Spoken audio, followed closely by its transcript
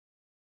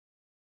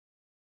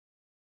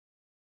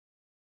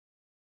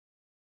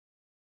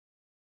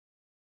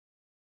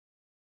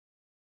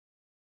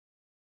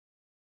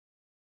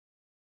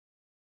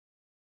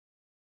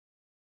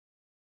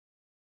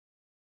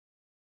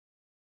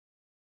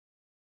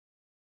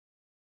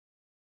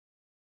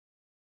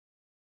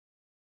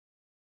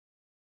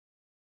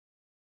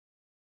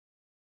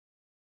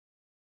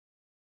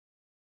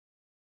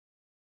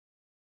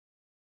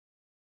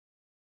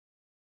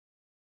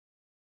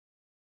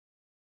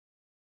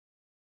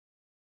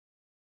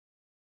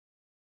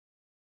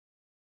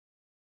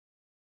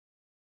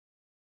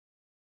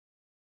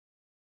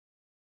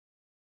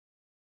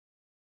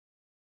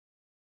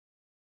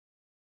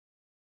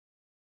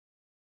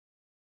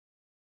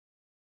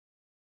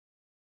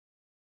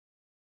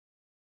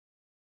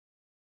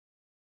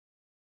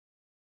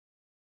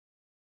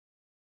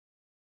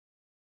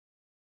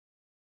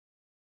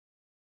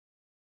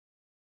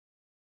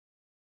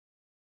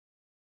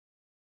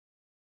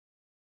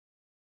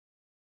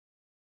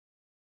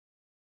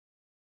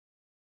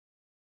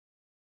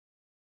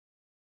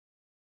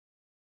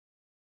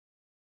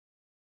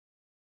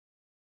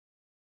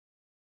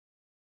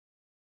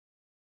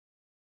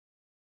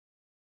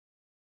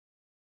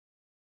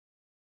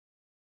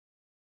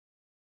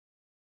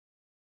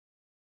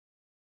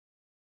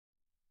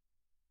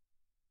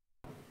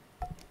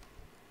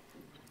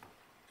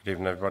Good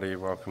evening, everybody.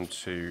 Welcome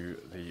to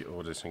the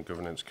Audit and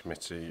Governance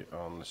Committee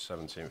on the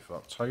 17th of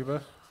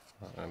October.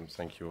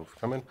 Thank you all for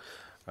coming.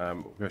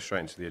 We'll go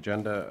straight into the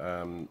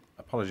agenda.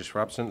 Apologies for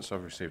absence.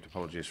 I've received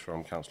apologies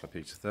from Councillor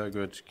Peter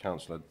Thurgood,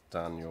 Councillor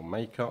Daniel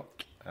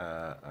Maycock,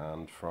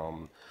 and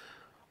from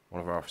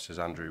one of our officers,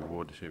 Andrew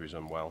Wood, who is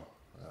unwell.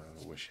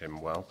 Wish him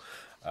well.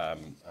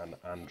 And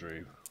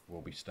Andrew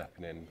will be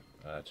stepping in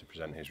to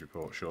present his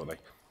report shortly,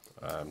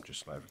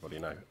 just to let everybody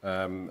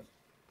know.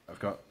 I've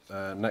got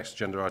next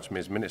agenda item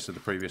is minutes of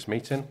the previous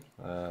meeting.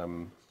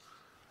 Can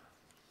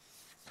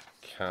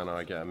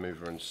I get a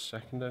mover and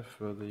seconder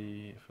for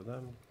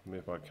them?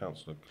 Moved by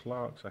Councillor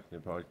Clark,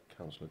 seconded by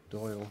Councillor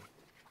Doyle.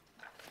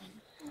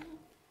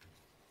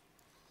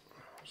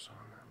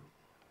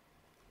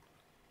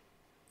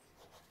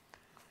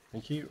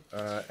 Thank you.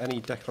 Any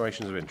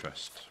declarations of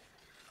interest?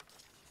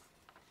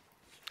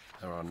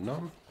 There are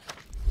none.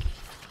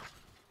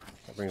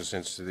 That brings us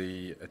into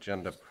the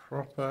agenda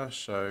proper.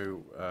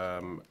 So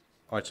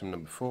item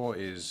number 4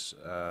 is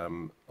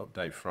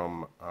update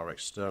from our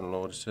external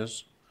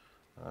auditors.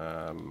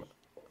 And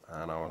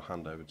I will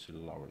hand over to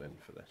Laurelyn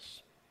for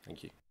this.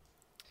 Thank you.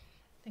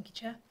 Thank you,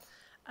 Chair.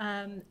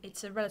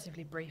 It's a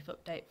relatively brief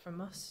update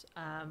from us.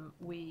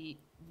 We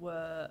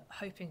were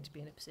hoping to be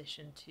in a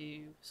position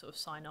to sort of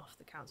sign off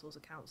the council's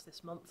accounts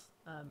this month,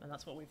 and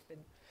that's what we've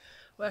been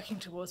working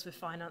towards with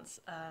finance.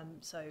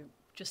 So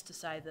just to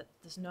say that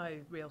there's no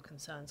real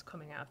concerns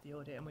coming out of the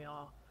audit, and we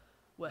are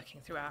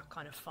working through our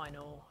kind of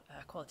final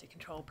quality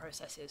control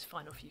processes,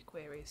 final few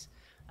queries,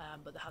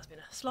 but there has been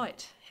a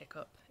slight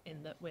hiccup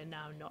in that we're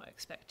now not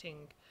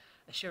expecting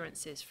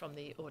assurances from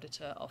the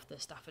auditor of the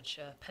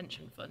Staffordshire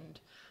Pension Fund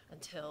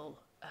until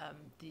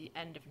the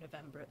end of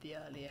November at the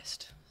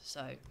earliest,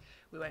 so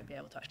we won't be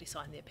able to actually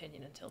sign the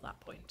opinion until that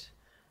point.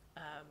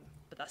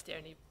 But that's the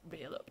only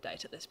real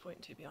update at this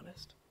point, to be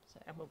honest. So,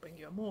 and we'll bring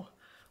you a more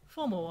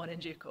formal one in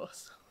due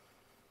course.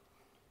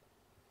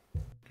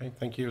 Okay,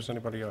 thank you. Has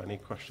anybody got any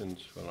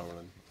questions for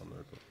Laurelyn on the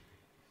report?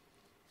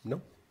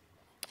 No?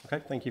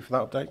 Okay, thank you for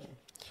that update.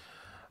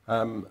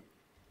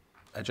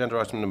 Agenda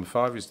item number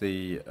 5 is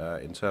the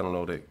Internal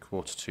Audit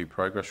Quarter 2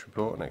 Progress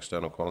Report and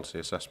External Quality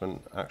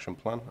Assessment Action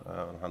Plan.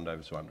 I'll hand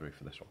over to Andrew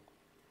for this one.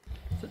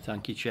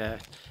 Thank you, Chair.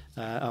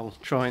 I'll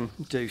try and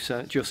do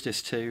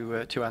justice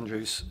to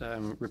Andrew's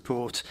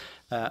report.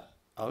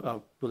 I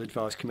will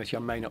advise committee I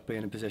may not be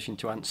in a position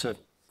to answer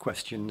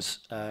questions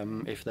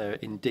if they're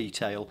in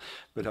detail,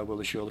 but I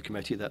will assure the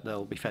committee that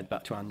they'll be fed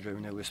back to Andrew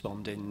and he'll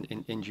respond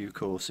in due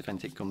course if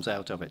anything comes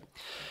out of it.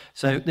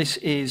 So this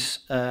is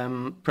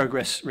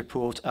progress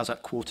report as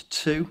at quarter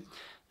 2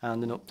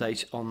 and an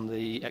update on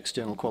the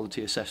External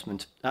Quality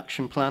Assessment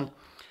Action Plan.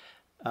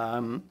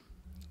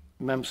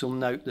 Members will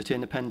note that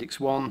in Appendix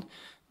 1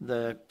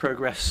 the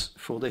progress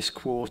for this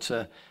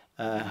quarter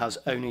has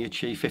only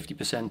achieved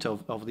 50%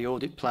 of the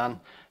audit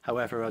plan.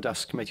 However, I'd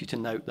ask the committee to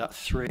note that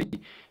 3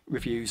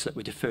 reviews that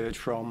were deferred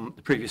from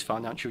the previous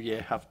financial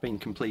year have been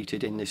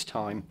completed in this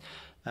time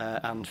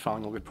and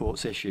final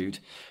reports issued.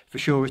 For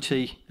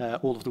surety,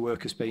 all of the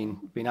work has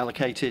been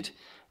allocated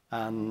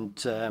and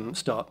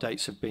start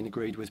dates have been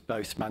agreed with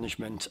both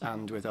management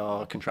and with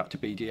our contractor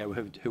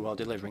BDO who are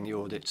delivering the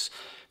audits.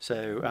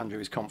 So Andrew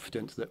is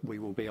confident that we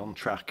will be on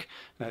track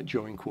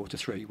during quarter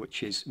 3,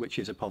 which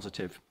is a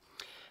positive.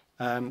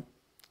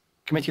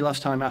 Committee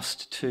last time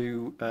asked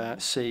to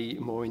see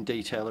more in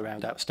detail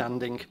around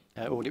outstanding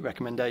audit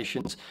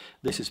recommendations.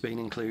 This has been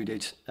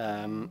included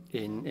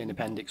in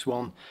Appendix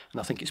 1, and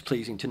I think it's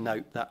pleasing to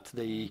note that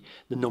the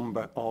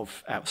number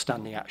of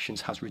outstanding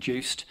actions has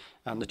reduced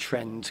and the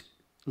trend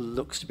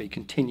looks to be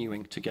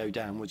continuing to go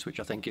downwards, which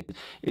I think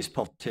is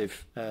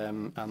positive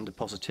and a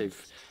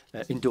positive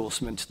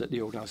endorsement that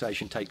the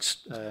organisation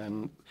takes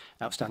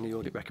outstanding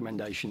audit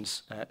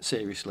recommendations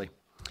seriously.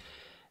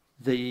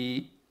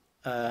 The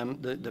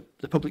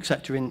public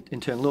sector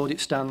internal audit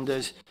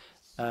standards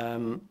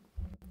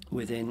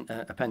within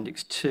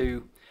Appendix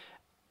 2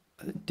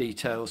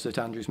 details that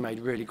Andrew's made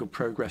really good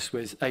progress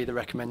with the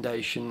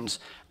recommendations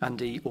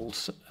and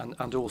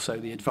also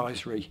the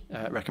advisory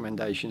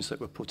recommendations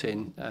that were put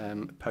in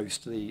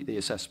post the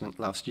assessment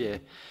last year.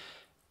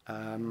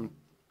 I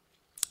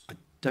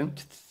don't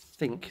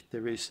think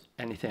there is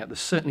anything,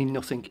 there's certainly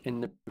nothing in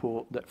the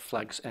report that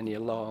flags any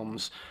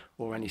alarms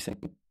or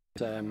anything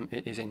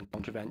is in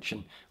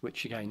contravention,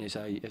 which again is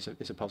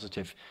a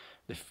positive.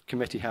 If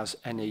committee has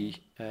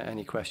any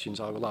questions,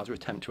 I will either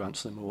attempt to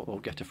answer them or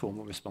get a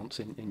formal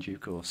response in due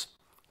course.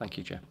 Thank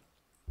you, Chair.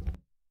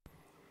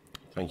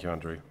 Thank you,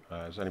 Andrew.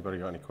 Has anybody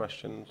got any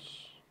questions,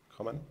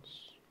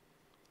 comments?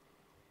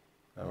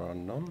 There are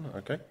none.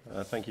 Okay.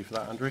 Thank you for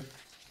that, Andrew.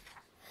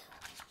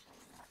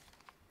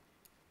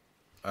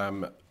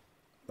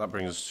 That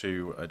brings us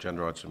to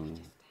agenda item.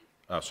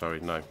 Oh, sorry,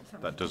 no,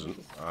 that doesn't.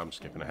 I'm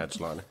skipping ahead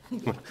slightly.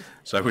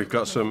 So we've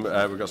got some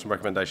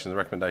recommendations. The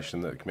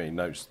recommendation that the committee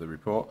notes the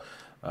report,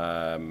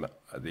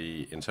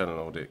 the internal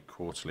audit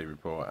quarterly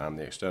report, and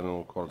the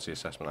external quality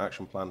assessment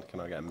action plan. Can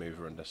I get a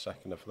mover and a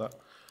seconder for that?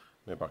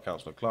 Moved by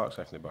Councillor Clark,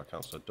 seconded by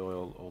Councillor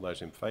Doyle. All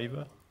those in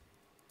favour?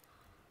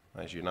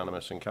 That is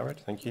unanimous and carried.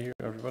 Thank you,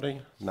 everybody.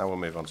 Now we'll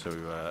move on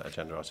to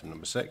agenda item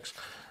number 6,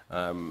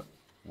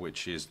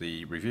 which is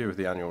the review of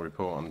the annual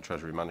report on the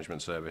Treasury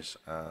Management Service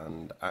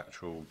and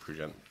actual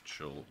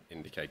prudential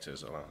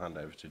indicators. And I'll hand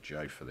over to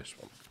Jo for this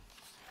one.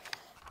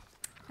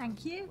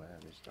 Thank you. Where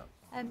is that?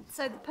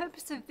 So the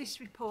purpose of this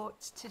report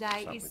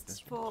today is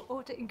for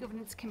Audit and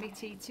Governance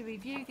Committee to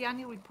review the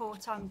annual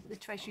report on the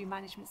Treasury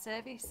Management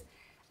Service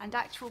and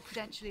actual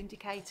prudential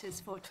indicators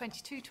for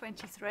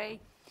 22-23,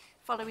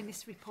 following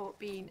this report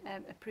being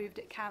approved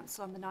at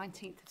Council on the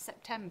 19th of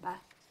September.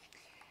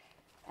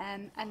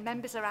 And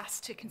members are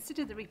asked to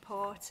consider the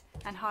report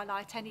and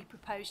highlight any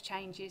proposed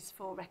changes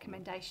for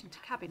recommendation to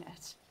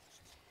Cabinet.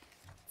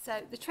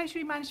 So the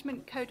Treasury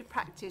Management Code of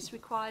Practice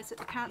requires that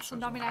the Council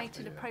nominate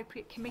an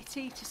appropriate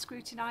committee to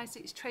scrutinise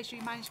its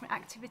Treasury management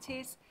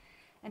activities,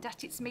 and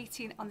at its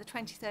meeting on the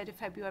 23rd of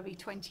February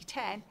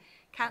 2010,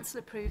 Council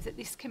approved that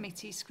this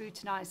committee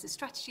scrutinise the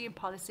strategy and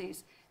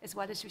policies as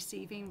well as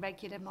receiving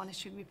regular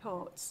monitoring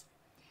reports.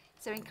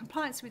 So in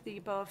compliance with the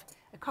above,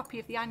 a copy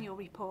of the annual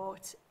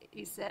report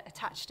is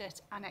attached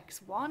at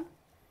Annex 1.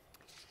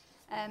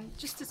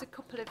 Just as a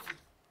couple of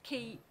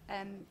key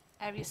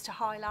areas to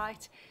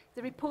highlight,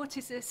 the report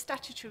is a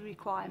statutory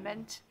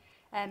requirement.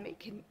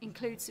 It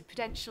includes the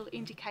prudential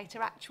indicator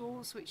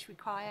actuals, which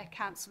require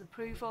Council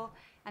approval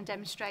and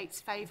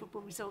demonstrates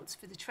favourable results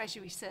for the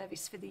Treasury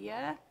Service for the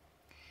year.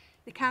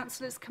 The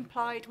Council has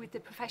complied with the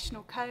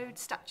professional code,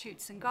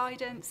 statutes and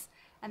guidance,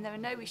 and there are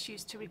no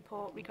issues to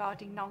report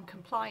regarding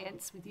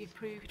non-compliance with the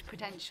approved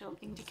prudential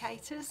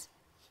indicators.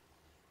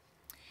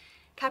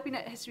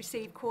 Cabinet has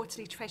received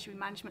quarterly Treasury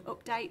management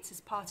updates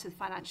as part of the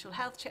financial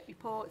health check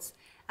reports,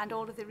 and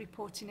all of the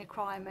reporting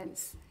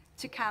requirements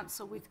to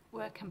Council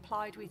were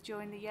complied with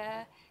during the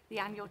year: the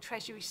annual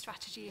Treasury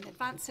strategy in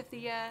advance of the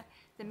year,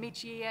 the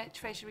mid-year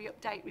Treasury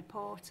update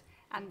report,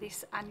 and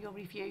this annual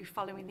review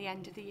following the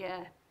end of the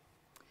year.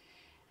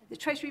 The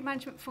Treasury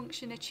management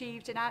function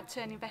achieved an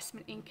outturn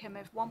investment income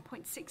of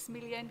 1.6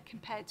 million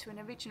compared to an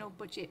original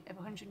budget of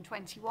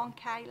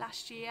 121k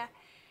last year.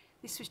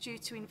 This was due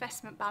to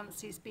investment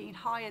balances being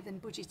higher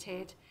than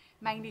budgeted,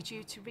 mainly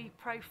due to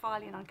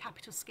reprofiling on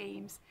capital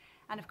schemes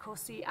and of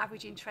course the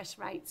average interest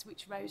rates,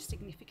 which rose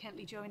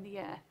significantly during the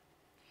year.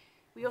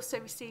 We also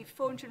received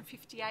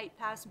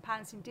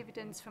 £458,000 in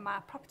dividends from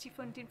our property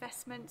fund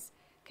investments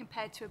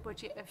compared to a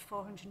budget of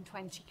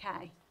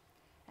 420k.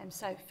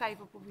 So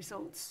favourable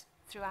results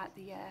throughout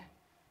the year.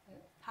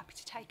 Happy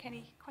to take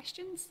any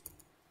questions.